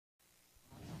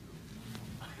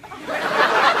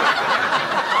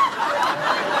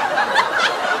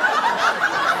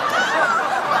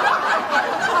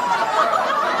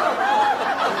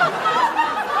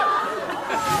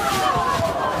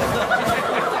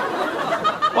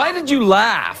Why did you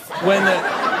laugh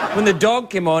when the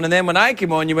dog came on, and then when I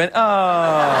came on, you went,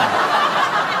 oh.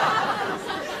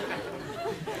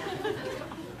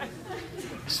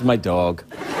 This is my dog.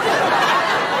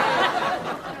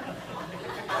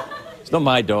 It's not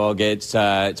my dog, it's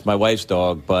my wife's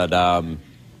dog, but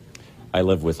I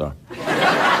live with her.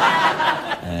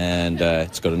 And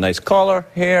it's got a nice collar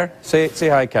here. Say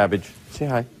hi, Cabbage. Say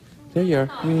hi. There you are.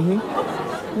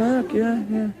 Mm-hmm. Look,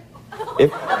 yeah.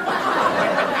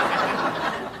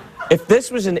 If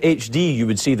this was in HD, you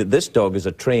would see that this dog is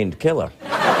a trained killer.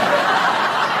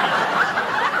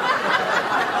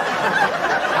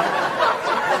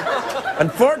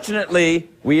 Unfortunately,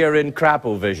 we are in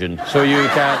crapo vision, so you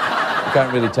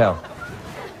can't really tell.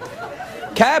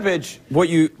 Cabbage, what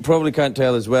you probably can't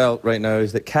tell as well right now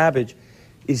is that Cabbage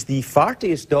is the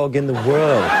fartiest dog in the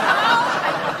world.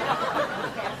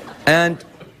 And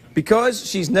because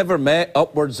she's never met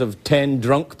upwards of 10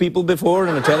 drunk people before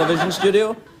in a television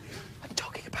studio, I'm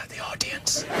talking about the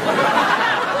audience.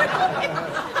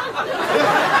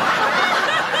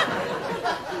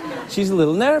 She's a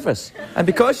little nervous. And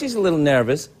because she's a little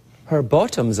nervous, her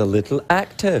bottom's a little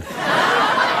active.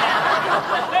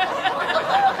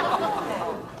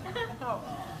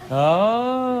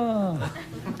 Oh.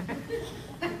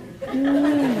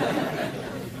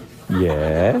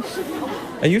 Yes.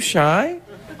 Are you shy?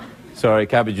 Sorry,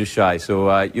 Cabbage is shy,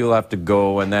 so you'll have to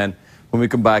go, and then when we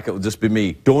come back, it'll just be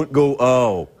me. Don't go,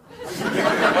 oh.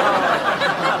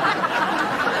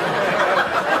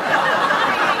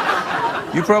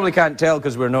 You probably can't tell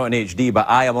because we're not in HD, but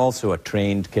I am also a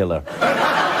trained killer.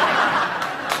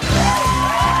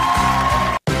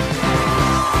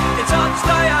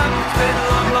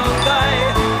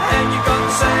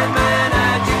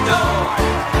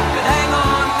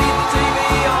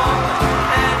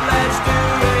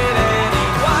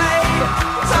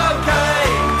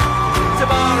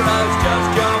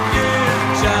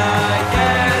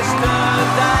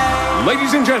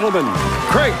 Ladies and gentlemen,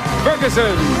 Craig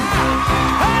Ferguson.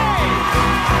 Hey!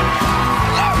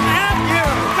 Look at you!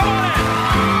 Come on in!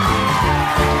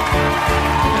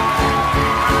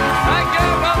 Thank you,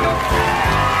 welcome.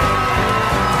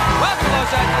 Welcome to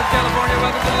Los Angeles, California.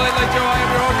 Welcome to the Late Late Show. I am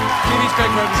your host, TV's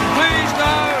Craig Ferguson. Please,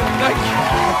 no! Thank you.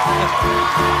 All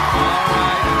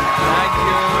right, thank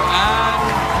you. And...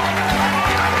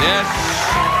 yes,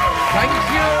 thank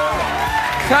you.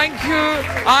 Thank you.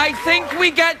 I think we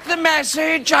get the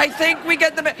message. I think we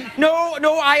get the No,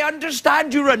 I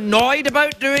understand you're annoyed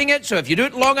about doing it, so if you do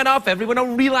it long enough, everyone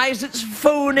will realize it's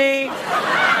phony.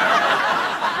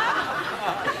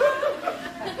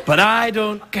 But I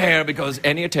don't care, because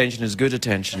any attention is good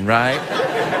attention, right?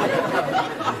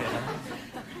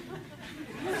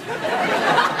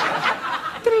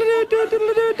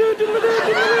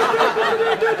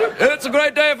 It's a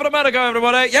great day for America,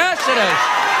 everybody. Yes, it is.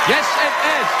 Yes, it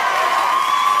is.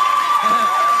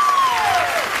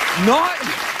 Not...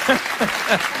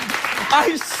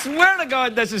 I swear to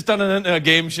God, this is turning into a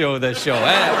game show, this show.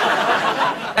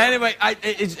 Anyway,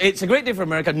 it's a great day for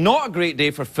America, not a great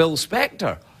day for Phil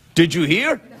Spector. Did you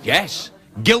hear? Yes.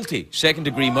 Guilty.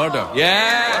 Second-degree murder.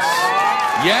 Yes.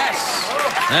 Yes.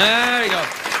 There you go.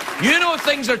 You know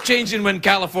things are changing when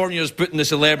California's putting the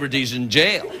celebrities in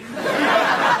jail.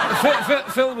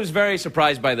 Phil was very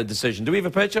surprised by the decision. Do we have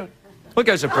a picture? Look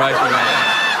how surprised we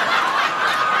are.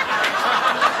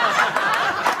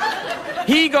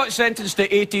 He got sentenced to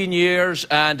 18 years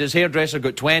and his hairdresser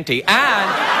got 20, and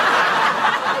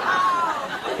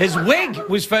his wig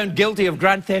was found guilty of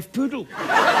Grand Theft Poodle.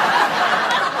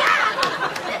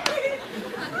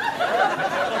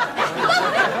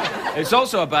 It's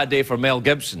also a bad day for Mel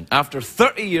Gibson. After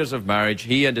 30 years of marriage,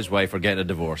 he and his wife are getting a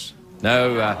divorce.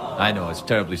 Now, I know, it's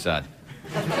terribly sad.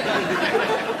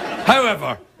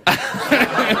 However,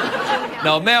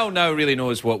 Mel now really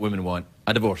knows what women want.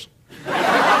 A divorce.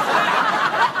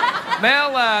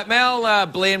 Mel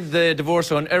blamed the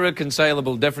divorce on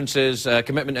irreconcilable differences,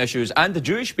 commitment issues, and the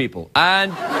Jewish people.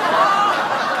 And...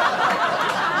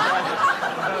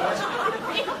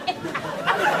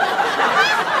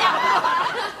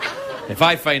 if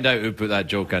I find out who put that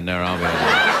joke in there, I'll be...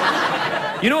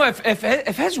 You know,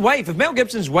 if Mel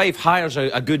Gibson's wife hires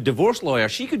a good divorce lawyer,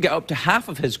 she could get up to half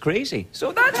of his crazy.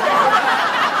 So that's...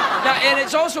 and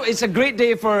it's a great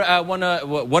day for one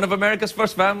of America's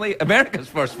first family. America's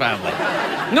first family.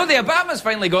 No, the Obamas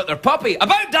finally got their puppy.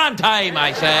 About damn time,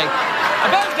 I say.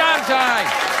 About damn time.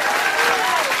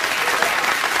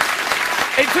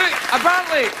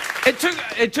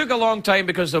 It took a long time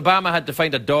because Obama had to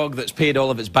find a dog that's paid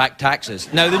all of its back taxes.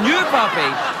 Now, the new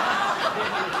puppy...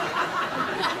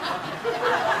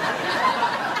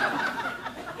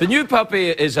 The new puppy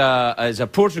is a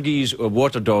Portuguese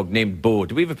water dog named Bo.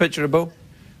 Do we have a picture of Bo?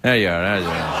 There you are. There's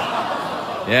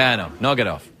yeah, I know. Knock it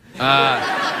off.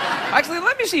 Actually,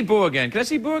 let me see Bo again. Can I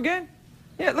see Bo again?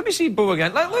 Yeah, let me see Bo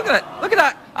again. Look at that. Look at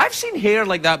that. I've seen hair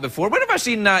like that before. Where have I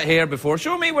seen that hair before?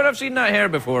 Show me where I've seen that hair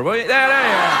before. There you are.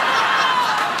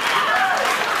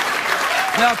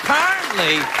 Now,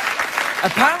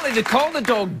 apparently they call the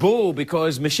dog Bo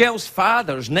because Michelle's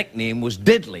father's nickname was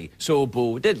Diddley, so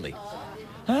Bo Diddley.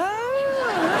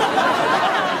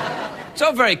 It's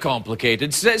all very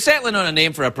complicated. Settling on a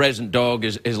name for a present dog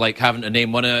is like having to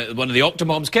name one of the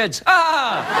Octomom's kids.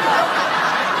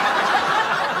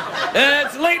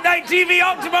 It's late night TV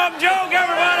Octomom joke,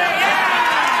 everybody!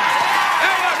 Yeah!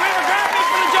 There you go. We were grabbing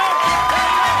for the joke.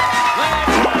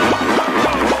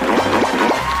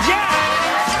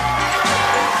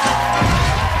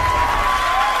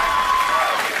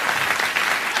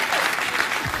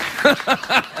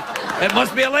 Yeah! It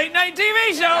must be a late night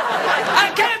TV show.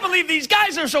 I can't believe these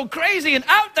guys are so crazy and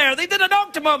out there. They did an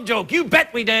Octomom joke. You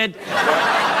bet we did.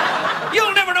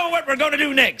 You'll never know what we're going to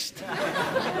do next.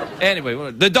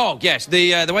 Anyway, the dog, yes,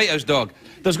 the White House dog.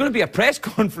 There's going to be a press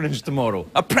conference tomorrow.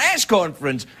 A press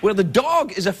conference where the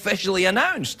dog is officially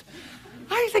announced.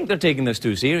 I think they're taking this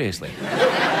too seriously.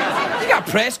 You got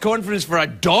a press conference for a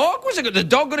dog? Was the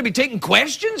dog going to be taking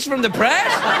questions from the press?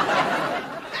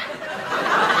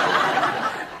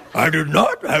 I did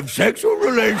not have sexual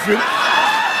relations.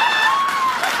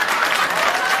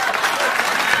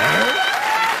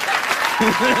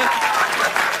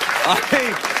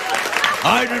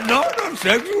 I did not have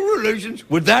sexual relations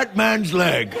with that man's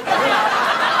leg.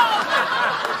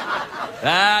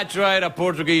 That's right, a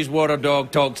Portuguese water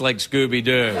dog talks like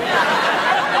Scooby-Doo.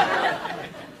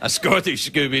 A Scottish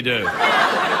Scooby-Doo.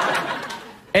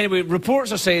 Anyway,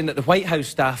 reports are saying that the White House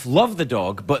staff love the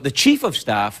dog, but the chief of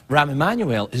staff, Rahm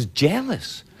Emanuel, is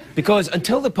jealous. Because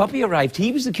until the puppy arrived,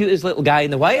 he was the cutest little guy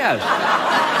in the White House.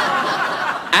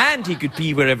 And he could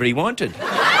pee wherever he wanted.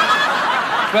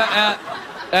 But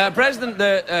President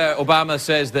Obama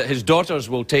says that his daughters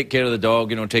will take care of the dog,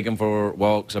 you know, take him for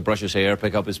walks, brush his hair,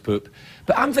 pick up his poop.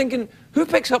 But I'm thinking, who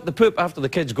picks up the poop after the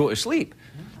kids go to sleep?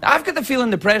 I've got the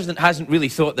feeling the president hasn't really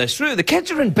thought this through. The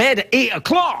kids are in bed at 8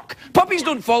 o'clock. Puppies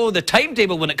don't follow the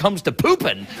timetable when it comes to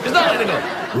pooping. It's not like they go,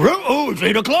 oh, it's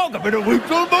 8 o'clock, I better wait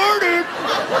till morning.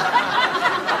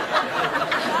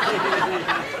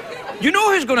 You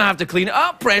know who's going to have to clean it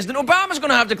up? President Obama's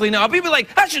going to have to clean it up. He'll be like,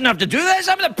 I shouldn't have to do this.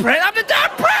 I'm the damn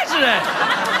president.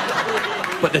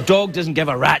 But the dog doesn't give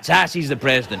a rat's ass. He's the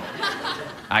president.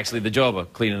 Actually, the job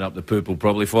of cleaning up the poop will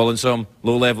probably fall on some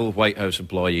low-level White House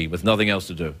employee with nothing else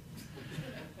to do.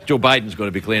 Joe Biden's going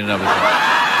to be cleaning up his poop.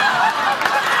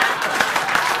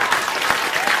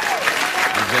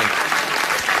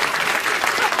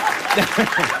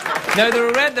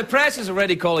 Now, the press is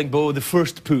already calling Bo the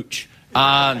first pooch.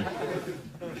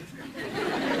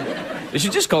 They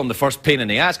should just call him the first pain in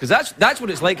the ass, because that's what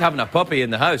it's like having a puppy in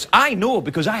the house. I know,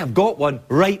 because I have got one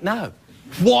right now.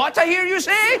 What, I hear you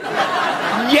say?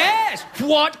 Yes!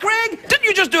 What, Craig? Didn't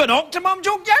you just do an Octomom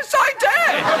joke? Yes, I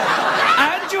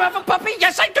did! And you have a puppy?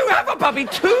 Yes, I do have a puppy,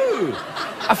 too!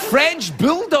 A French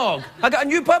bulldog. I got a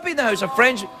new puppy in the house, a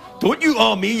French... Don't you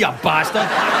owe me, you bastard!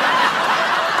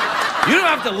 You don't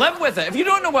have to live with it. If you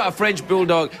don't know what a French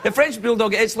bulldog... The French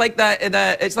bulldog, it's like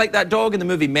that dog in the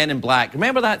movie Men in Black.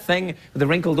 Remember that thing with the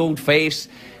wrinkled old face?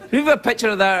 Do you have a picture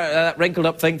of that wrinkled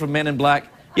up thing from Men in Black?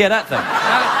 Yeah, that thing.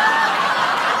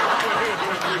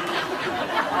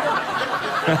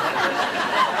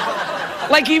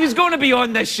 Like he was going to be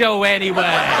on this show anyway.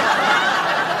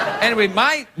 Anyway,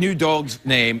 my new dog's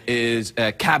name is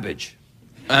Cabbage.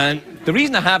 And the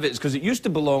reason I have it is because it used to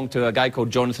belong to a guy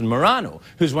called Jonathan Morano,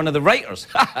 who's one of the writers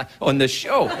on this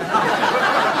show.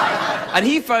 And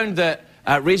he found that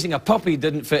raising a puppy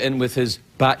didn't fit in with his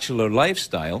bachelor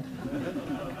lifestyle.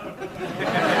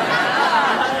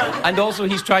 And also,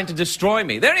 he's trying to destroy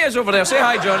me. There he is over there. Say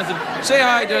hi, Jonathan. Say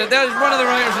hi. There's one of the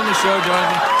writers on the show,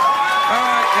 Jonathan. All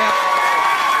right, yeah.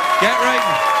 Get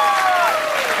writing.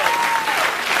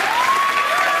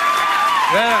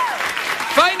 Yeah.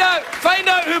 Find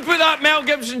out who put that Mel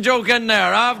Gibson joke in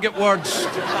there. I've got words.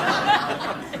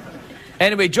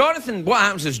 Anyway, what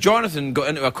happens is Jonathan got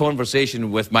into a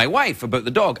conversation with my wife about the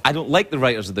dog. I don't like the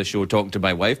writers of the show talking to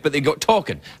my wife, but they got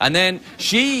talking. And then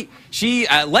she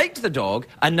liked the dog,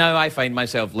 and now I find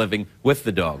myself living with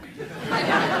the dog.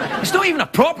 It's not even a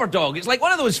proper dog. It's like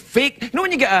one of those fake... You know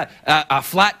when you get a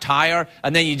flat tire,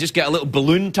 and then you just get a little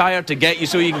balloon tire to get you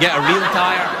so you can get a real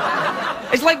tire?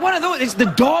 It's like one of those. It's the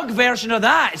dog version of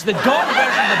that. It's the dog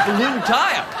version of the balloon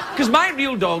tire. Because my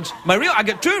real dogs, I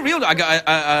got two real dogs. I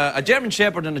got a German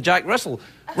Shepherd and a Jack Russell.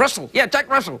 Yeah, Jack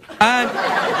Russell.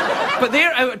 But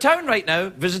they're out of town right now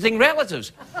visiting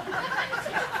relatives.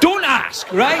 Don't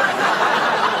ask, right?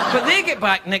 But they get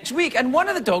back next week, and one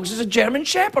of the dogs is a German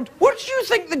Shepherd. What do you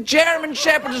think the German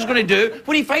Shepherd is going to do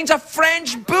when he finds a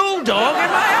French Bulldog in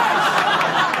my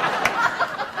house?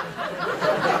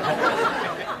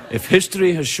 If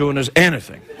history has shown us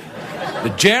anything,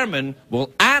 the German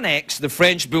will annex the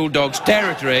French Bulldog's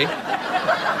territory.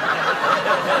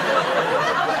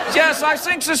 Yes, I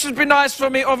think this would be nice for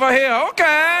me over here. Okay,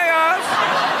 yes.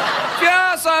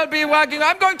 Yes, I'll be wagging.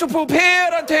 I'm going to poop here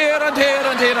and here and here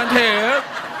and here and here.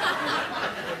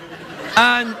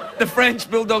 And the French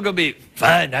Bulldog will be,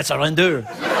 fine, that's our undo.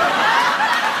 All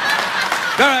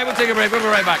right, we'll take a break. We'll be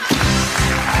right back.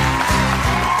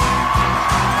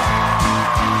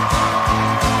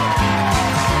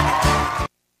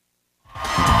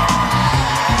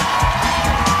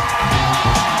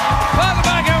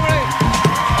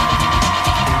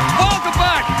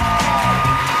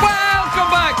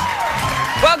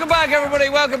 Everybody,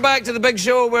 welcome back to the big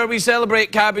show where we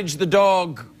celebrate Cabbage the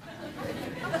dog.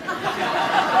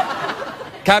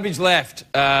 Cabbage left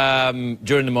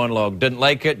during the monologue. Didn't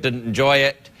like it, didn't enjoy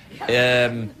it.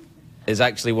 Is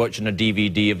actually watching a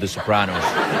DVD of The Sopranos.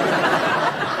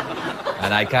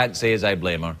 And I can't say as I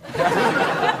blame her.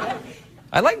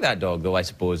 I like that dog, though, I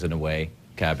suppose, in a way.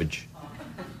 Cabbage.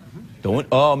 Don't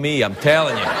awe me, I'm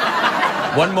telling you.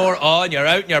 One more awe and you're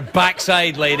out in your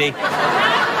backside, lady.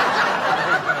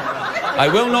 I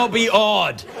will not be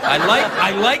awed. I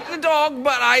like the dog,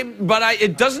 but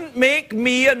it doesn't make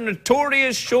me a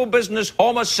notorious show business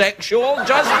homosexual just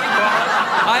because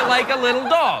I like a little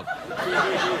dog.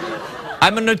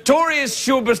 I'm a notorious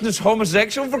show business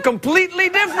homosexual for completely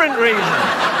different reasons.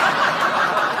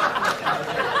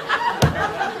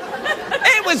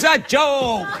 It was a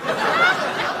joke.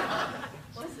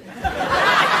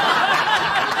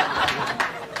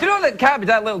 Do you know that Cabbage,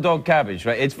 that little dog Cabbage,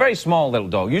 right? It's a very small little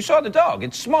dog. You saw the dog.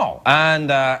 It's small.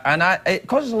 And it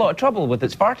causes a lot of trouble with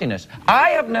its fartiness.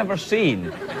 I've never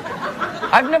seen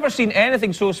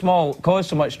anything so small cause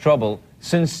so much trouble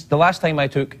since the last time I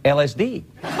took LSD.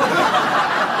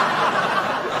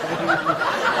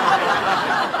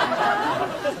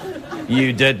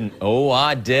 You didn't. Oh,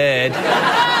 I did.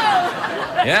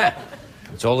 Yeah.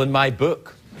 It's all in my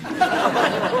book.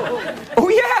 Oh,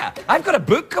 yeah. I've got a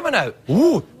book coming out.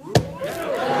 Ooh.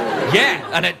 Yeah,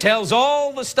 and it tells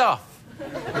all the stuff.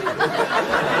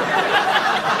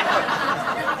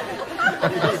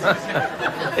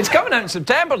 It's coming out in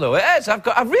September, though. It is.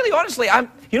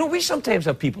 You know, we sometimes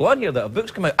have people on here that have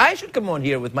books come out. I should come on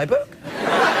here with my book.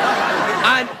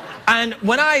 And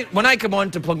when I come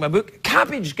on to plug my book,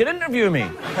 Cabbage can interview me.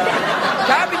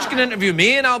 Cabbage can interview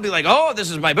me, and I'll be like, oh, this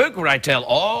is my book where I tell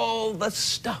all the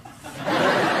stuff.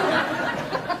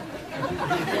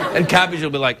 And Cabbage will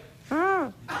be like,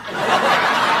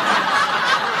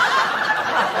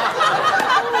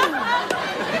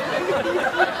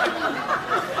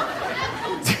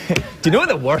 Do you know what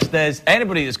the worst is?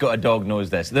 Anybody that's got a dog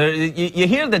knows this. You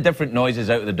hear the different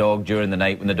noises out of the dog during the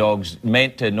night when the dog's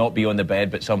meant to not be on the bed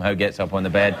but somehow gets up on the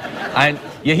bed. And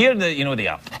you hear the, you know, the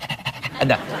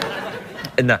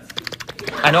and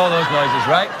all those noises,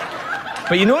 right?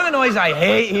 But you know the noise I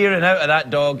hate hearing out of that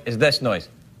dog is this noise.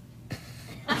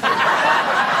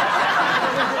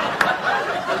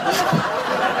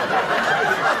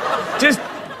 Just...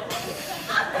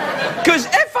 Because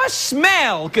if a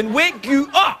smell can wake you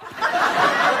up...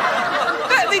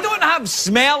 They don't have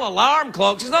smell alarm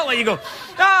clocks. It's not like you go,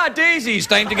 Daisy, it's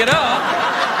time to get up.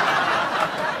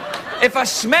 If a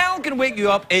smell can wake you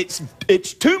up, it's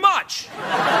too much.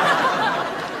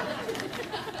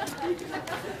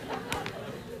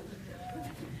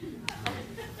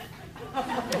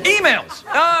 Emails.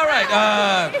 All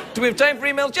right. Do we have time for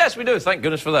emails? Yes, we do. Thank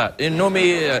goodness for that. You know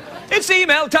me. It's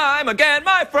email time again,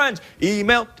 my friends.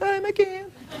 Email time again.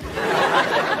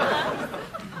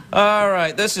 All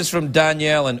right. This is from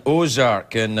Danielle in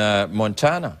Ozark in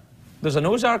Montana. There's an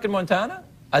Ozark in Montana,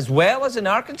 as well as in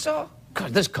Arkansas.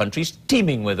 God, this country's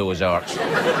teeming with Ozarks.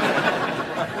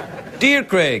 Dear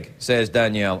Craig, says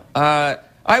Danielle,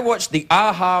 I watched the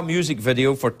Aha music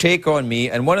video for Take On Me,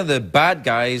 and one of the bad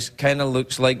guys kind of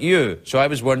looks like you. So I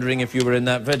was wondering if you were in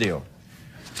that video.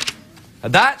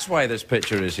 That's why this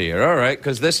picture is here, all right,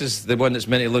 because this is the one that's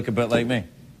meant to look a bit like me.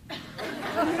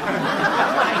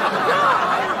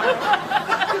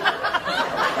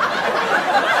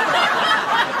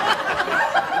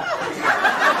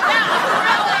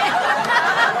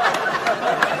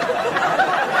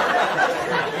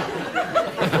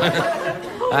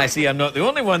 I see I'm not the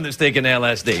only one that's taken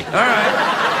LSD. All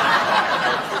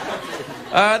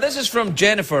right. This is from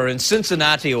Jennifer in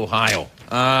Cincinnati, Ohio.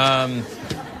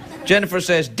 Jennifer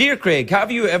says, Dear Craig,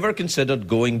 have you ever considered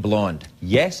going blonde?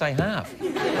 Yes, I have.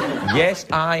 Yes,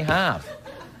 I have.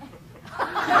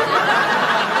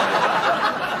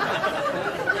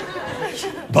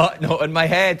 But not in my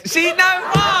head. See, now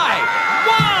why?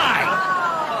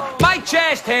 Why? My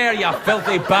chest hair, you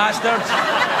filthy bastards.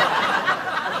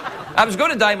 I was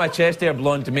going to dye my chest hair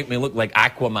blonde to make me look like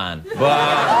Aquaman,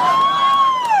 but...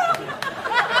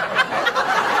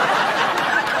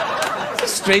 It's the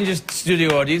strangest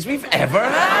studio audience we've ever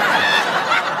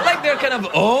had. Like, they're kind of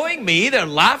owing me, they're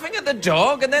laughing at the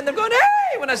dog, and then they're going,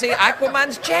 hey, when I say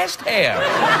Aquaman's chest hair.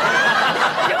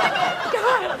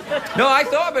 No, I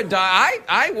thought about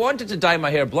I wanted to dye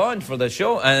my hair blonde for the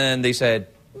show, and they said,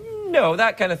 no,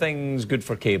 that kind of thing's good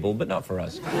for cable, but not for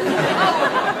us.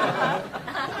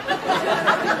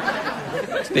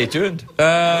 Stay tuned.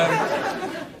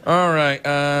 All right.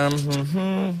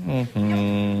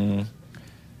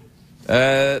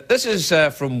 This is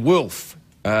from Wolf,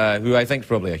 who I think is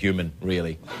probably a human,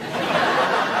 really.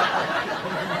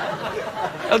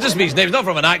 It'll just be his name. It's not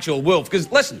from an actual wolf. Because,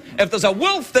 listen, if there's a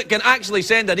wolf that can actually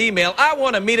send an email, I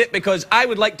want to meet it because I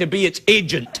would like to be its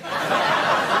agent.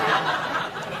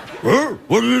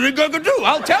 What do you think I could do?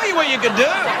 I'll tell you what you could do.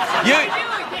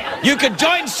 You could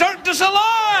join Cirque du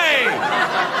Soleil.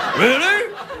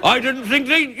 Really? I didn't think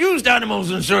they used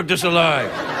animals in Cirque du Soleil.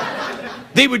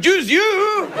 They would use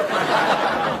you.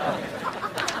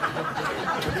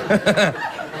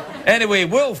 Anyway,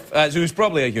 Wolf, who's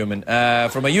probably a human,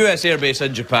 from a US airbase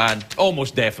in Japan,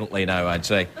 almost definitely now, I'd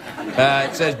say,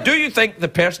 it says, do you think the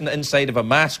person inside of a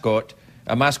mascot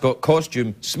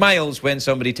costume, smiles when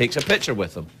somebody takes a picture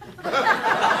with them?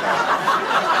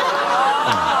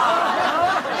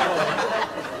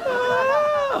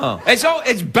 Oh.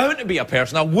 It's bound to be a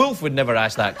person. A wolf would never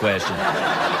ask that question.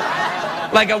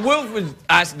 Like, a wolf would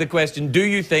ask the question, do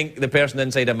you think the person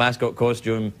inside a mascot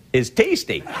costume is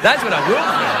tasty? That's what a wolf would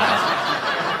ask.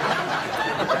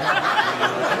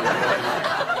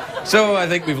 So I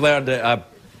think we've learned that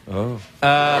person.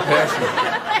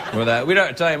 We're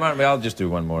out of time, aren't we? I'll just do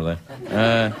one more then.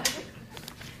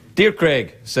 Dear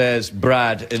Craig, says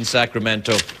Brad in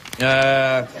Sacramento,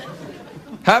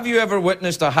 have you ever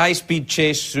witnessed a high-speed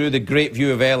chase through the great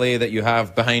view of LA that you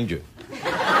have behind you?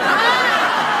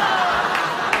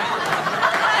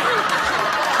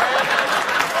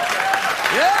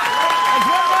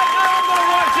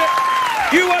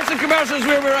 You watch the commercials,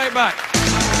 we'll be right back.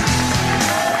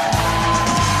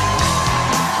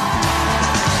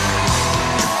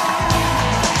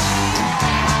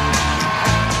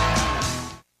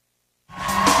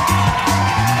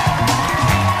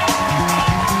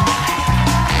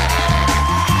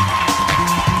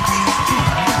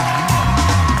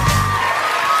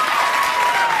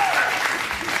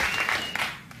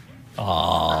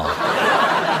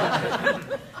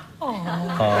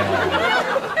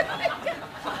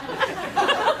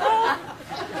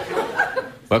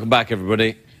 Welcome back,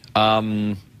 everybody.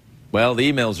 Well,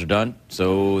 the emails are done,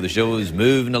 so the show's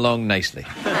moving along nicely.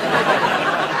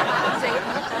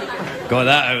 Got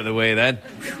that out of the way then.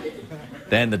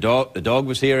 Then the dog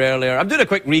was here earlier. I'm doing a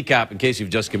quick recap in case you've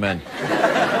just come in.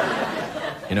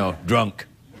 You know, drunk.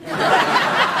 We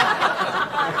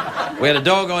had a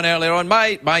dog on earlier on.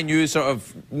 My new sort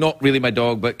of, not really my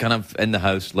dog, but kind of in the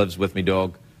house, lives with me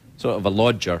dog. Sort of a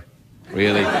lodger,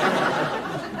 really.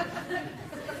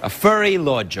 A furry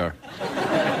lodger.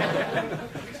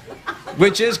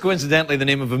 Which is, coincidentally, the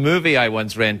name of a movie I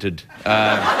once rented.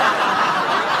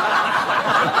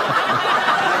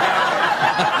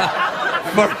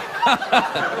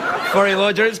 Furry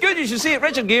lodger. It's good, you should see it.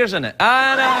 Richard Gere's in it.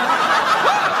 And,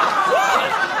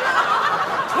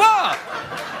 what?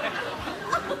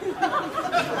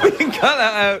 We can cut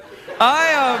that out.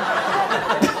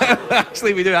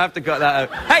 Actually, we do have to cut that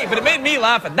out. Hey, but it made me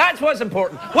laugh, and that's what's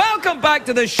important. Welcome back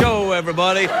to the show,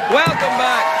 everybody. Welcome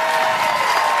back.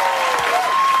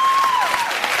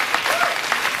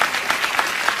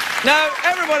 Now,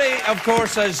 everybody, of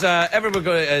course, has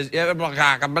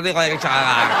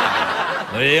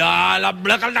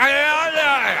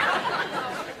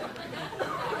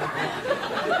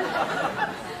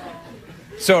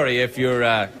sorry if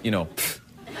you're, you know,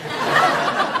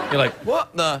 you're like,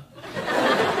 what the?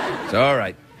 It's all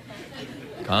right.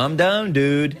 Calm down,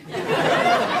 dude.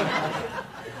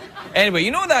 Anyway,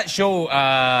 you know that show,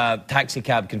 Taxi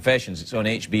Cab Confessions? It's on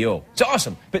HBO. It's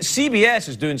awesome. But CBS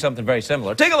is doing something very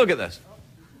similar. Take a look at this.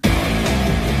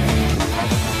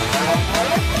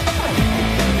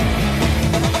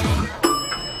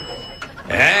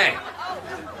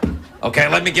 Okay,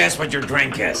 let me guess what your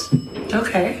drink is.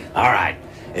 Okay. All right.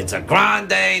 It's a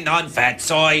grande, non-fat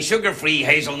soy, sugar-free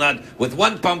hazelnut with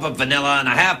 1 pump of vanilla and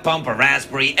a half pump of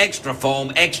raspberry, extra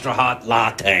foam, extra hot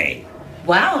latte.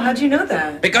 Wow, how'd you know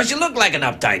that? Because you look like an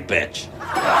uptight bitch.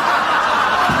 What?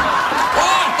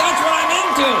 That's what I'm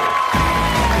into.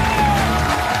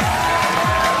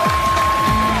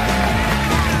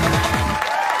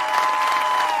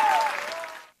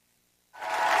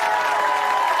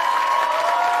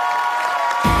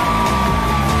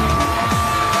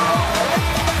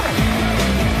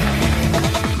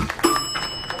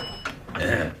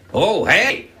 Oh,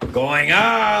 hey, going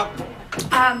up.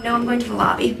 No, I'm going to the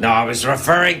lobby. No, I was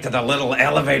referring to the little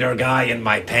elevator guy in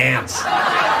my pants.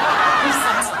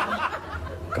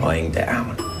 Going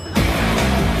down.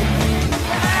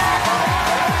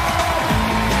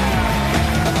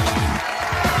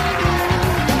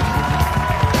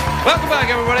 Welcome back,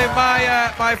 everybody.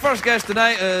 My first guest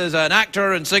tonight is an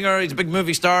actor and singer. He's a big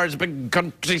movie star. He's a big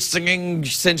country singing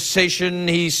sensation.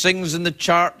 He sings in the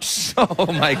charts. Oh,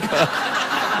 my God.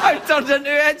 I turned into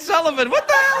Ed Sullivan. What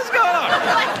the hell's going on?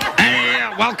 Hey,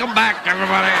 welcome back,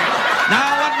 everybody.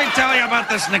 Now, let me tell you about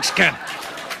this next kid.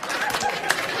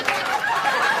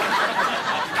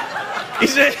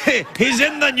 He's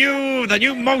in the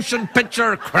new motion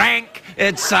picture Crank.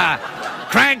 It's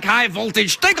Crank High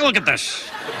Voltage. Take a look at this.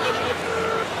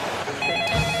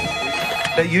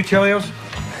 That you, Chelios?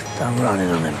 I'm running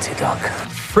on empty, Doc.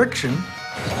 Friction?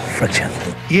 Friction.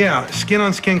 Yeah,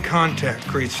 skin-on-skin contact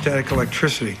creates static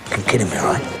electricity. You're kidding me,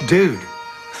 right? Dude,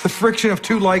 the friction of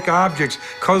two like objects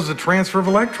causes the transfer of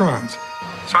electrons.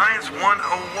 Science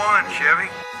 101, Chevy. You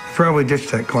probably ditched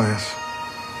that class.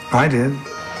 I did.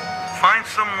 Find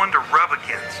someone to rub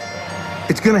against.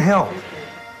 It's gonna help. I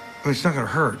mean, it's not gonna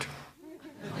hurt.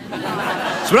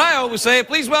 That's what I always say.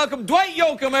 Please welcome Dwight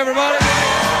Yoakam, everybody.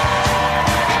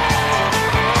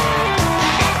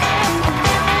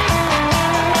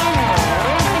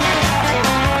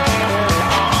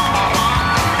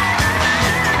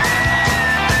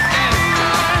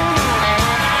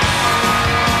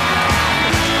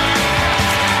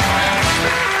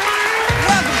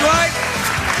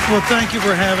 Well, thank you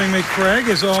for having me, Craig,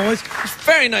 as always. It's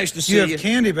very nice to see you. You have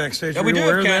candy backstage. Yeah, we do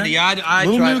have candy. I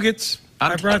Little tried. nougats.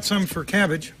 I brought some for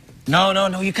Cabbage. No,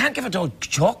 you can't give a dog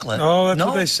chocolate. Oh, that's no.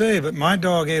 what they say, but my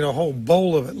dog ate a whole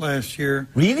bowl of it last year.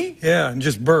 Really? Yeah, and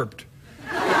just burped.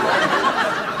 What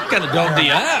kind of dog do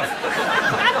you have?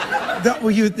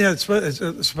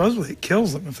 Supposedly it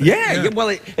kills them. If they, Yeah, well,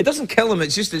 it doesn't kill them.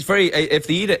 It's just, it's very, if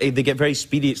they eat it, they get very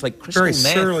speedy. It's like crystal very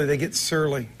meth. surly. They get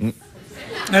surly.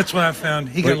 That's what I found.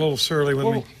 He got a little surly with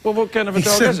me. Well, what kind of a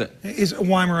dog is it? He's a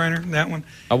Weimaraner, that one.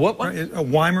 A what one? A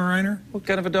Weimaraner. What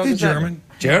kind of a dog He's is that? German.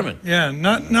 German? Yeah,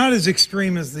 not as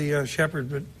extreme as the Shepherd,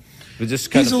 but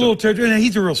Just kind he's of a little terrible.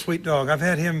 He's a real sweet dog. I've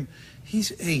had him.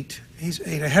 He's 8.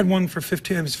 I had one for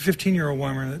 15. It was a 15-year-old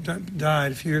Weimaraner that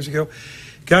died a few years ago.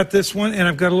 Got this one, and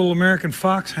I've got a little American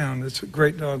Foxhound. That's a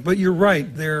great dog. But you're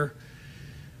right. They're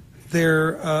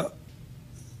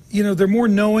more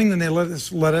knowing than they let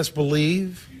us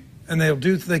believe, and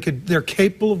they're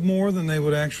capable of more than they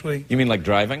would actually. You mean like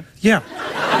driving? Yeah.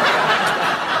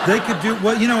 They could do,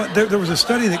 well, there was a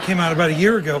study that came out about a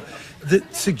year ago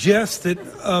that suggests that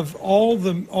of all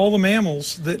the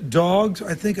mammals, that dogs,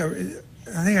 I think I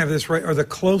have this right, are the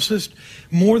closest,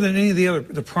 more than any of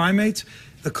the primates,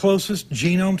 the closest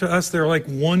genome to us. They're like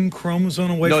one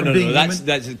chromosome away from being human.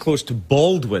 That's close to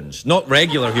Baldwins, not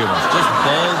regular humans, just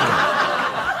Baldwins.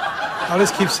 I'll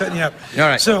just keep setting you up. All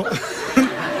right. So,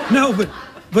 no, but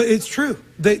it's true.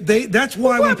 That's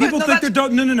why when people think they're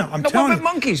dogs. No. I'm telling you.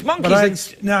 Monkeys. No,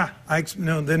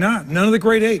 they're not. None of the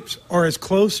great apes are as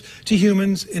close to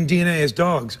humans in DNA as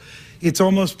dogs. It's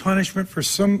almost punishment for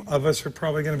some of us are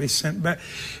probably going to be sent back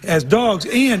as dogs.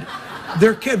 And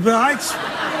they're kids. But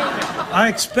I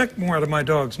expect more out of my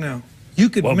dogs now. You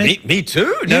could make me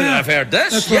too. Now that I've heard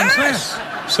this. That's what I'm saying.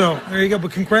 So there you go.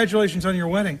 But congratulations on your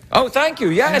wedding. Oh, thank you.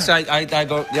 Yes, yeah. I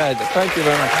go. Yeah, thank you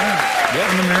very much. Yeah.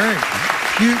 On the marriage.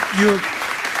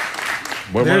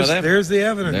 We're one of them. There's the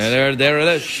evidence. There it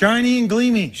is. Shiny and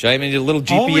gleamy. Shiny little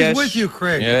GPS. Always with you,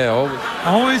 Craig. Yeah,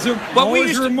 always.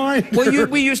 Always a reminder. Well,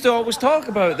 we used to always talk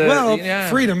about the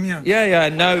freedom. Yeah. Yeah.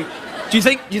 Now, do you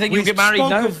think you'll get married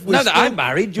now? Now that I'm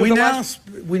married,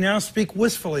 we now speak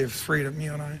wistfully of freedom.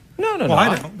 You and I. No. Well,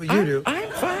 I don't, but you do.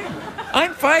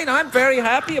 I'm fine. I'm very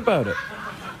happy about it.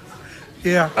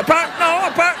 Yeah. Apart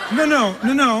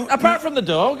No. Apart from the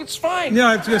dog, it's fine. Yeah,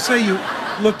 I was going to say, you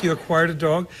acquired a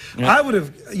dog. Yeah. I would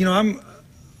have,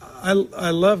 I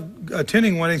love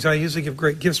attending weddings. I usually give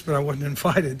great gifts, but I wasn't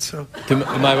invited, so. To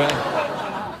my wedding?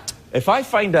 If I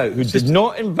find out who did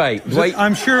not invite Dwight...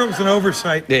 I'm sure it was an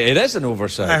oversight. Yeah, it is an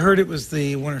oversight. I heard it was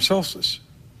the winter solstice.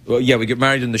 Well, yeah, we get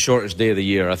married on the shortest day of the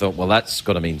year. I thought, well, that's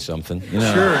got to mean something. You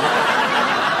know? Sure.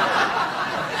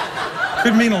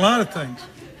 Could mean a lot of things.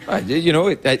 You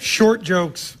know, short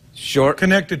jokes. Short.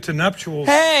 Connected to nuptials.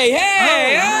 Hey!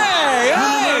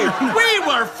 We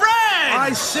were friends!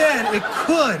 I said it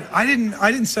could. I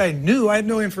didn't say I knew. I had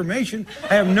no information.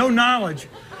 I have no knowledge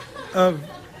of...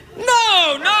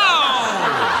 No!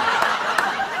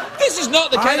 This is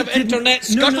not the kind of internet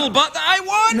scuttlebutt that I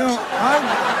want!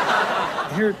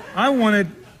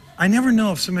 I never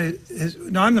know if somebody is...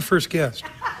 No, I'm the first guest.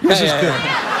 This is good.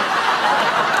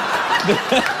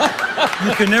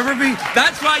 You can never be...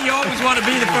 That's why you always want to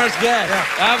be the first guest. Yeah.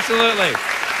 Absolutely.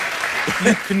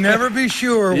 You can never be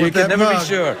sure with that mug. You can never be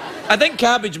sure. I think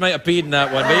Cabbage might have peed in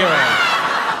that one, but you're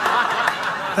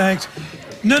right. Thanks.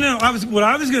 No. What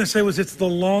I was going to say was it's the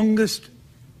longest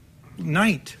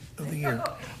night of the year.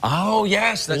 Oh,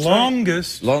 yes, that's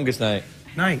Longest night.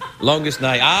 Night. Longest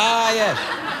night. Ah, yes.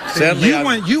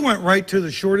 Certainly. You went right to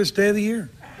the shortest day of the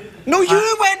year. No,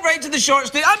 you went right to the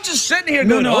shortest day. I'm just sitting here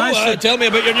going, tell me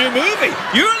about your new movie.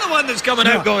 You're the one that's coming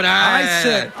out going, I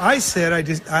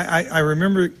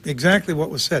remember exactly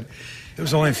what was said. It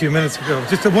was only a few minutes ago.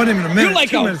 Just it wasn't even a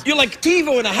minute. You're like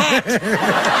TiVo in a hat.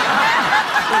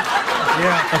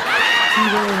 Yeah.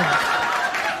 TiVo in a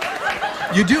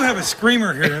hat. You do have a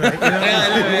screamer here tonight. You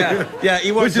know? Yeah,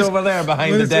 he was over there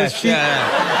behind the desk.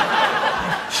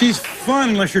 She's fun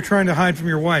unless you're trying to hide from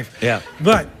your wife. Yeah.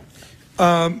 But...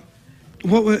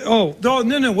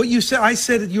 what you said, I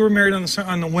said that you were married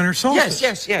on the winter solstice.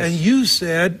 Yes. And you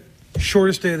said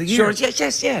shortest day of the year.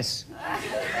 Yes.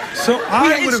 So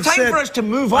it's time for us to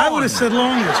move on. I would have said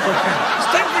longest. Okay. It's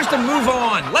time for us to move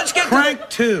on. Let's get Crank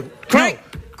to Crank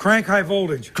High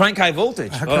Voltage. Crank High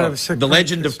Voltage. The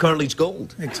legend of Curly's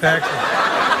Gold. Exactly.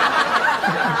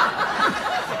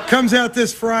 Comes out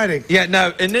this Friday. Yeah,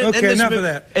 now, enough of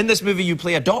that. In this movie, you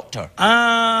play a doctor.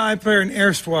 I play an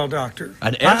erstwhile doctor.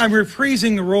 I'm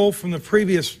reprising the role from the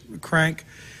previous Crank.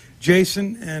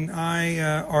 Jason and I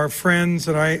are friends,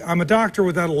 and I'm a doctor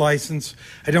without a license.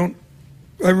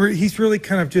 He's really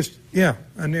kind of just, a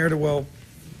ne'er-do-well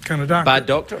kind of doctor. Bad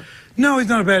doctor? No, he's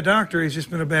not a bad doctor. He's just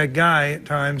been a bad guy at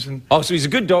times. So he's a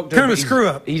good doctor. Kind of a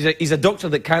screw-up. He's a doctor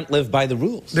that can't live by the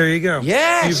rules. There you go.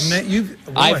 Yes!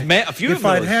 I've met a few of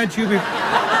those.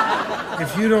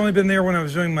 If you'd only been there when I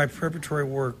was doing my preparatory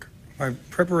work, my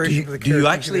preparation for the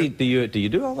character. Do you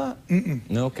do all that? Mm-mm.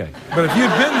 No, okay. But if you'd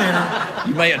been there...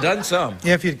 You might have done some.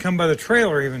 Yeah, if you'd come by the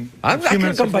trailer even. I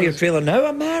can't come by your trailer now.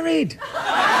 I'm married.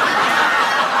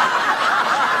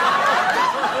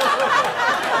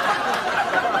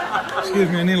 Excuse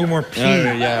me, I need a little more pee. All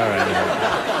right.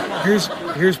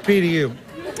 Here's pee to you.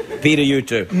 Pee to you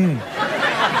too.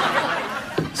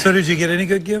 So did you get any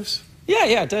good gifts?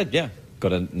 Yeah, I did, yeah.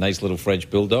 Got a nice little French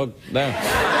bulldog there.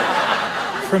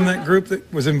 From that group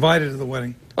that was invited to the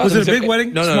wedding. Was it a big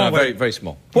wedding? No, small wedding? Very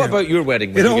small. What about your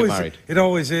wedding when you get married? It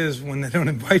always is when they don't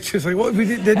invite you. It's like, what, we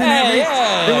didn't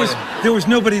have there was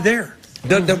nobody there.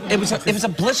 It was a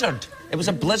blizzard. It was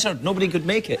a blizzard. Nobody could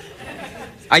make it.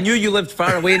 I knew you lived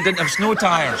far away and didn't have snow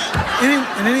tires. In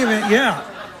any event, yeah.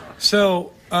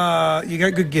 So, you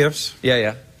got good gifts.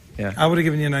 Yeah. I would have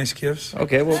given you nice gifts.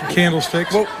 Okay, well... Some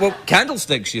candlesticks. Well,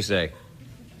 candlesticks, you say?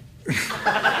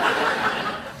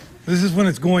 This is when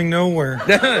it's going nowhere.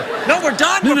 No, we're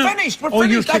done. We're finished. We're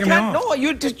finished. You're kicking me off. No,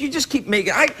 you just keep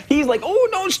making... He's like, oh,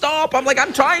 no, stop. I'm like,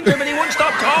 I'm trying to, but he won't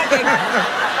stop talking.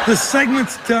 The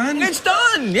segment's done? It's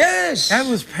done, yes. That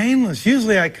was painless.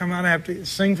 Usually I come out and I have to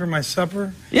sing for my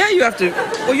supper. Yeah, you have to...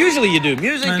 Well, usually you do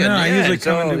music. I know, I usually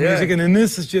come and do music, and then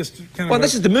this is just kind of... Well,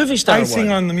 this is the movie star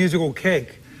icing on the musical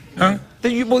cake. Huh?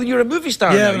 You're a movie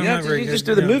star now. You just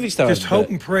do the movie star. Just hope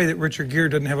and pray that Richard Gere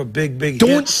doesn't have a big hit.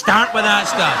 Don't start with that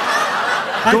stuff.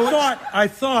 I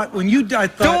thought when you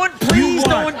died, don't do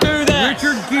that.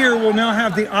 Richard Gere will now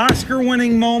have the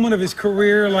Oscar-winning moment of his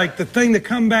career, like the thing to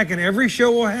come back, and every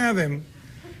show will have him.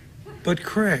 But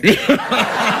Craig.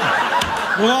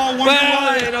 We'll all wonder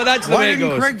why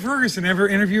didn't Craig Ferguson ever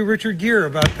interview Richard Gere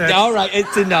about that? All right,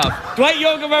 it's enough. Dwight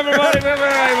Yoakam, everybody.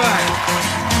 Bye.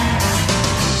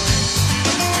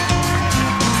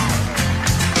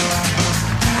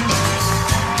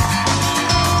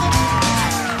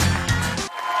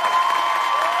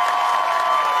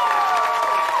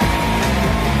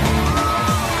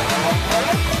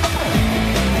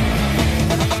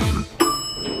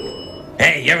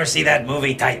 Hey, you ever see that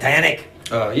movie Titanic?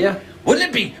 Yeah. Wouldn't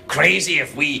it be crazy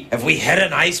if we hit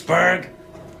an iceberg?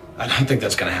 I don't think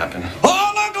that's gonna happen.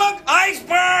 Oh, look!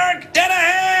 Iceberg! Dead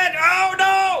ahead! Oh,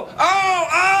 no! Oh!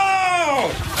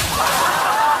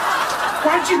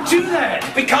 do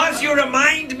that? Because you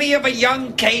remind me of a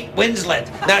young Kate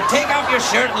Winslet. Now take off your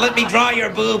shirt and let me draw your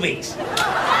boobies.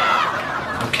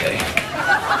 Okay.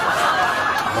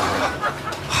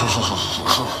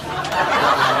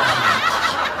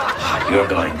 You're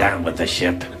going down with the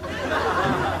ship.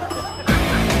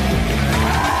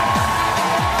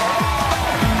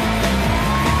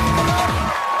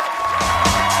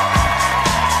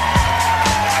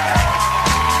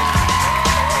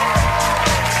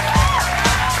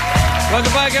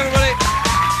 Welcome back, everybody.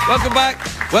 Welcome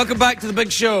back. Welcome back to the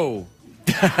big show.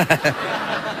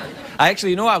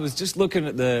 Actually, you know, I was just looking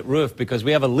at the roof because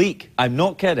we have a leak. I'm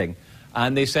not kidding.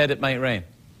 And they said it might rain.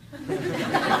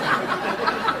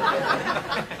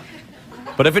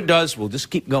 But if it does, we'll just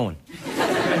keep going.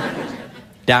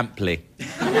 Damply. Is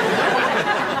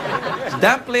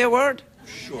damply a word?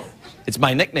 Sure. It's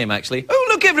my nickname, actually. Oh,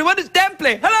 look, everyone, it's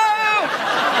Damply. Hello!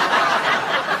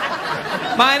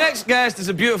 My next guest is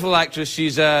a beautiful actress.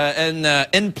 She's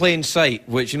in Plain Sight,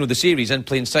 which, you know, the series In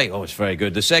Plain Sight. Oh, it's very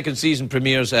good. The second season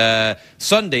premieres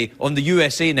Sunday on the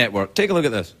USA Network. Take a look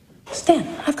at this. Stan,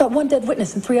 I've got one dead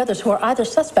witness and 3 others who are either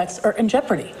suspects or in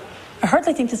jeopardy. I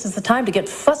hardly think this is the time to get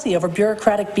fussy over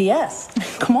bureaucratic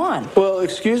BS. Come on. Well,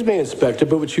 excuse me, Inspector,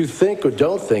 but what you think or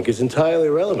don't think is entirely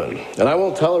irrelevant. And I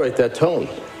won't tolerate that tone.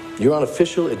 You're on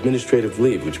official administrative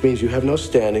leave, which means you have no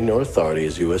standing nor authority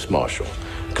as U.S. Marshal.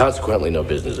 Consequently, no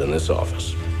business in this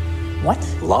office. What?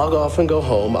 Log off and go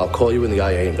home. I'll call you when the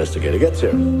IA investigator gets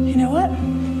here. You know what?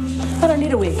 I don't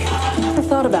need a week. I've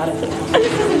thought about it.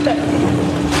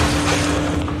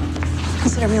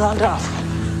 Consider me logged off.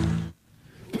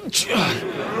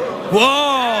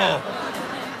 Whoa!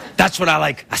 That's what I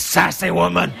like, a sassy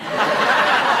woman.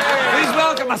 Please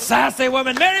welcome a sassy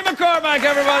woman, Mary McCormack,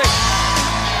 everybody.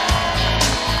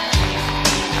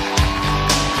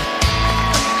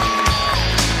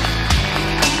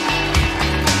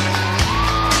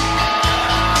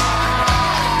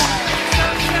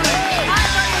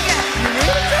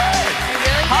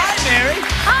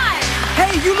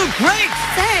 You look great!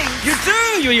 Thanks. You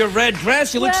do! Your red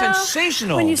dress, you look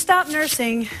sensational. When you stop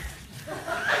nursing,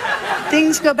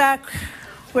 things go back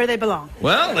where they belong.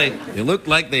 Well, they look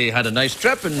like they had a nice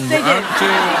trip and they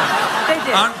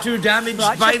aren't too damaged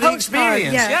by the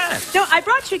experience. Yeah. No, I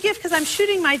brought you a gift because I'm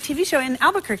shooting my TV show in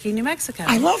Albuquerque, New Mexico.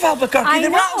 I love Albuquerque,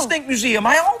 the Rattlesnake Museum.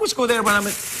 I always go there when I'm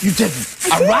in... You didn't?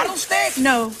 A rattlesnake?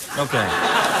 No. Okay.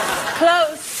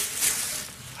 Close.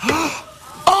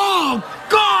 Oh,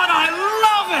 God, I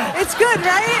love it! It's good,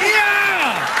 right?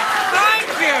 Yeah! Thank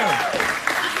you!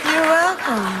 You're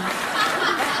welcome.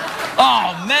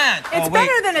 Oh, man! It's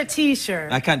better than a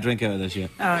T-shirt. I can't drink out of this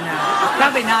yet. Oh, no.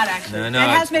 Probably not, actually. No, it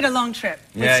has made a long trip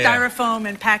with styrofoam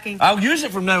and packing. I'll use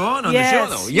it from now on the show,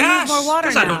 though. Yes! More water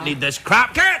because I don't need this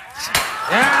crap kit!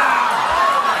 Yeah!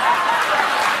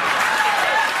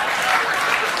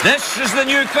 This is the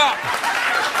new cup.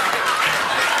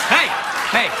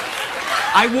 Hey!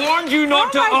 I warned you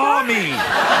not to awe me.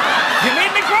 You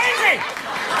made me crazy.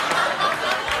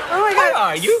 Oh my God! How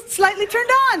are you? Slightly turned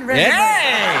on.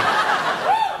 Hey!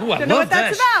 Ooh, I don't know what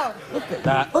that's about. Look at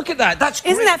that. Look at that. That's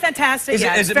great. Isn't that fantastic?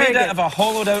 Is it made out of a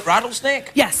hollowed-out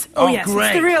rattlesnake? Yes. Oh, yes. great.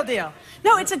 It's the real deal.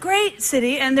 No, it's a great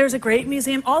city, and there's a great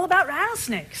museum all about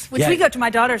rattlesnakes, which we go to. My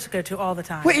daughters go to all the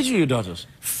time. What age are your daughters?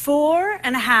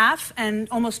 4.5 and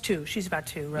almost 2. She's about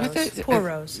 2, Rose. Poor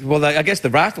Rose. Well, I guess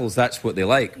the rattles, that's what they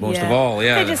like most of all,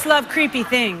 yeah. They just love creepy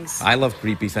things. I love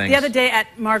creepy things. The other day at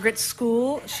Margaret's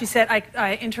school, she said,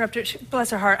 I interrupted her,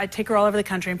 bless her heart, I'd take her all over the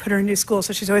country and put her in a new school,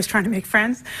 so she's always trying to make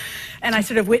friends. And I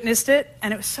sort of witnessed it,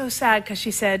 and it was so sad because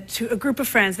she said to a group of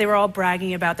friends, they were all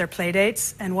bragging about their play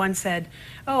dates, and one said,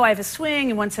 oh, I have a swing,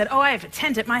 and one said, oh, I have a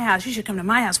tent at my house, you should come to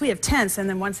my house, we have tents, and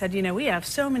then one said, you know, we have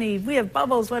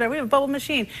bubbles, whatever, we have a bubble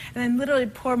machine. And then literally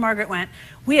poor Margaret went,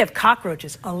 we have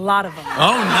cockroaches, a lot of them.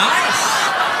 Oh, nice!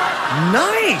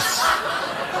 Nice!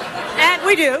 And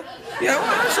we do. Yeah,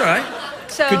 well, that's all right.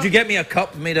 So, could you get me a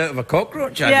cup made out of a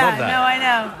cockroach? I'd love that. No, I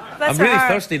know. I'm really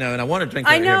thirsty now, and I want to drink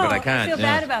out here, but I can't. I feel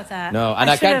bad about that. No, and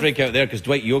I can't drink out there because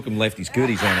Dwight Yoakam left his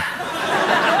goodies on it.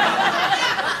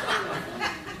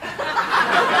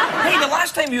 Hey, the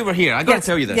last time you were here, I got to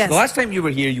tell you this. Yes. The last time you were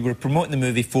here, you were promoting the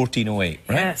movie 1408,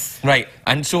 right? Yes. Right,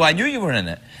 and so I knew you were in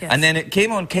it. Yes. And then it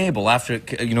came on cable after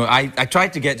it, you know, I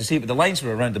tried to get to see it, but the lines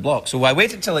were around the block. So I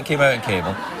waited till it came out on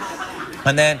cable.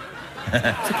 And then...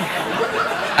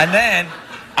 and then...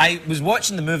 I was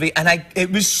watching the movie, and it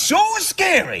was so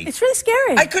scary. It's really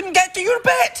scary. I couldn't get to your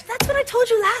bit. That's what I told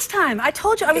you last time. I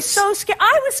told you I was so scared.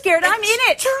 I was scared. I'm in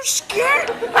it. Too scared.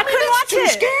 I couldn't watch too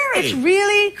it. Scary. It's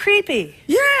really creepy.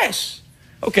 Yes.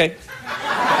 Okay.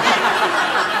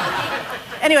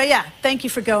 Anyway, yeah. Thank you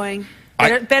for going.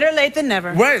 Better late than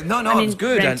never. Well, no, I mean, it was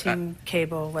good. Renting,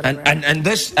 cable, whatever. And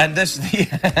this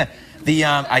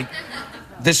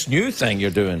this new thing you're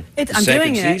doing. I'm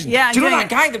doing it. Season. Yeah, Do you know doing that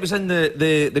guy that was in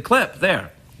the clip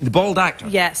there, the bald actor?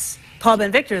 Yes. Paul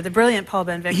Ben Victor, the brilliant Paul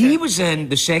Ben Victor. He was in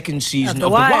the second season of The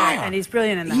Wire, Wire. and he's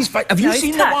brilliant in that. Have you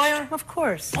seen The Wire? Of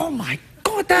course. Oh my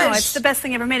God, it's the best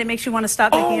thing ever made. It makes you want to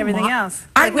stop making everything else.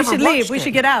 We should leave. We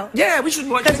should get out. Yeah, we should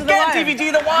watch. Get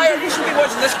DVD The Wire. You should be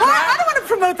watching this crap. I don't want to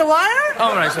promote The Wire.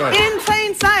 Oh, right, sorry. In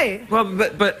plain sight. Well,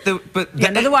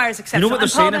 The Wire is exceptional. You know what they're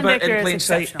saying about Victor In Plain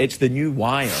Sight? It's the new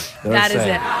Wire. That is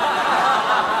it.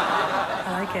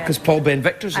 I like it. Because Paul Ben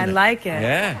Victor's in it. I like it.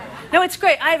 Yeah. No, it's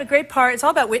great. I have a great part. It's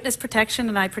all about witness protection,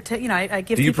 and I protect. I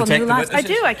give people new lives. I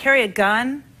do. I carry a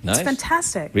gun. Nice. It's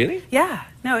fantastic. Really? Yeah.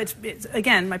 No, it's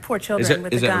again, my poor children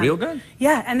with the gun. Is it a real gun?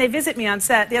 Yeah, and they visit me on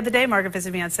set. The other day, Margaret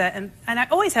visited me on set, and I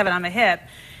always have it on my hip.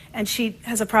 And she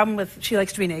has a problem with, she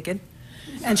likes to be naked.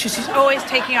 And she's always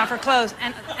taking off her clothes.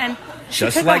 And she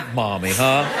just like mommy,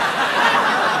 huh?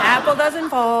 Apple doesn't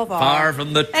fall far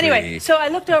from the tree. Anyway, so I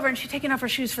looked over and she'd taken off her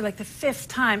shoes for like the 5th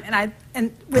time,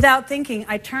 and without thinking,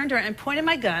 I turned to her and pointed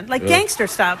my gun, like gangster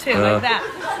style too, like that.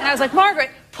 And I was like, Margaret,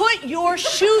 put your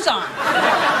shoes on.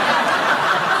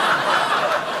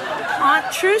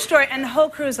 True story, and the whole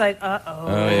crew's like, uh-oh.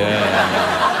 Oh,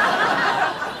 yeah.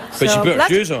 But she put her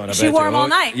shoes on, I bet. She wore them all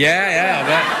night. Yeah, I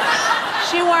bet.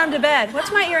 She wore them to bed.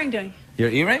 What's my earring doing? Your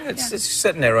earring? It's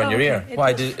sitting there on your ear.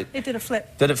 Why did it did a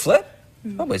flip. Did it flip?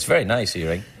 Oh, but it's a very nice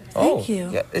earring. Thank you.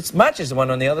 Yeah, it matches the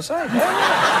one on the other side.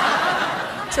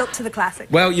 Yeah. Tilt to the classic.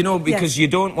 Well, you know, because you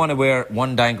don't want to wear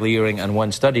one dangly earring and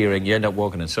one stud earring, you end up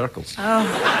walking in circles. Oh.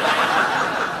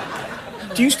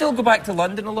 Do you still go back to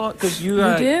London a lot? Because you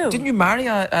do. Didn't you marry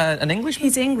an Englishman?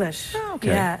 He's English. Oh, okay.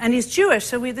 Yeah, and he's Jewish.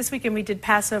 So this weekend we did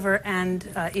Passover and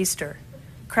Easter,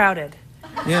 crowded.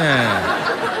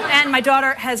 Yeah. And my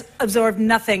daughter has absorbed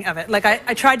nothing of it. Like,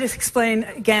 I tried to explain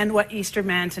again what Easter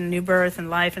meant and new birth and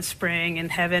life and spring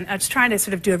and heaven. I was trying to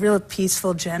sort of do a real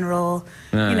peaceful, general,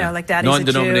 like Daddy's a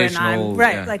Jew and I'm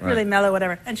really mellow,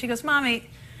 whatever. And she goes, Mommy,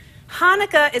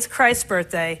 Hanukkah is Christ's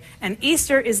birthday and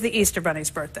Easter is the Easter Bunny's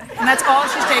birthday. And that's all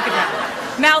she's taken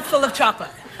down. Mouthful of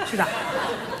chocolate. She's not.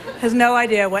 Has no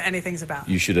idea what anything's about.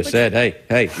 You should have said,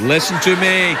 hey, listen to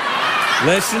me.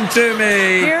 Listen to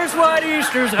me. Here's what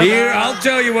Easter's about. Here, I'll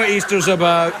tell you what Easter's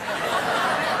about.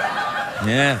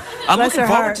 Yeah. I'm looking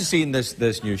forward to seeing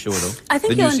this new show, though. I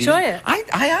think you'll enjoy it.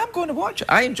 I am going to watch it.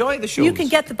 I enjoy the shows. You can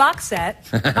get the box set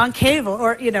on cable,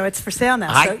 or, it's for sale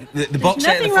now. So the box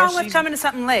set nothing wrong with coming to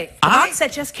something late. The box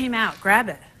set just came out. Grab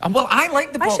it. Well, I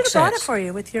like the box set. I should have bought it for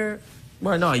you with your...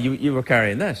 Well, no, you were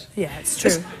carrying this. Yeah, it's true.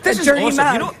 This is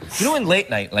awesome. You know, in late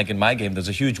night, like in my game, there's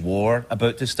a huge war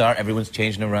about to start. Everyone's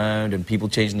changing around and people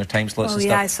changing their time slots and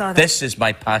stuff. Oh, yeah, I saw that. This is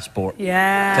my passport to the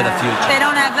future. They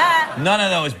don't have that. None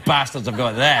of those bastards have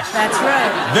got this. That's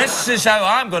right. This is how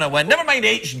I'm going to win. Never mind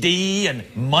HD and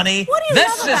money. What do you love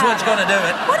about This is what's going to do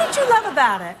it. What did you love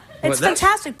about it? It's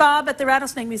fantastic, Bob, at the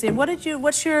Rattlesnake Museum.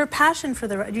 What's your passion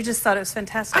for you just thought it was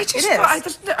fantastic?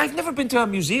 I've never been to a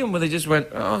museum where they just went,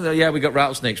 oh, yeah, we got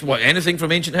rattlesnakes. What, anything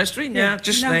from ancient history? Yeah,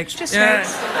 just snakes. Just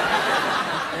snakes.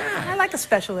 I like a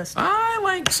specialist. I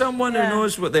like someone who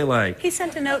knows what they like. He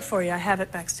sent a note for you. I have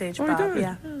it backstage, Bob.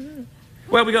 Yeah.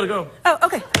 Well, we got to go. Oh,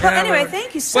 okay. Well, anyway,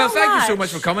 thank you so much. Well, thank you so much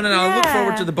for coming, and I'll look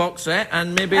forward to the box set,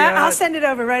 and maybe... I'll send it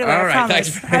over right away, all right, I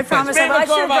promise. Thanks very I promise. much. I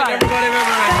should have everybody.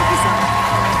 Thank you so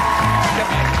much.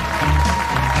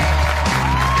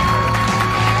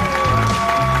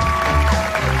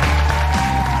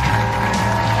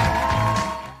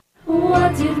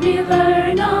 What did we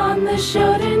learn on the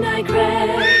show tonight, Greg?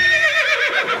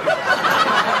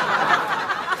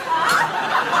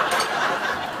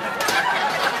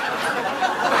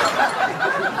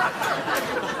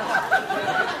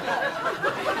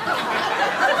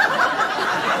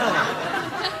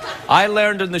 I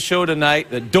learned on the show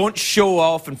tonight that don't show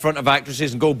off in front of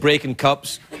actresses and go breaking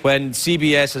cups when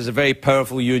CBS has a very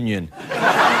powerful union.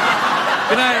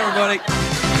 Good night, everybody.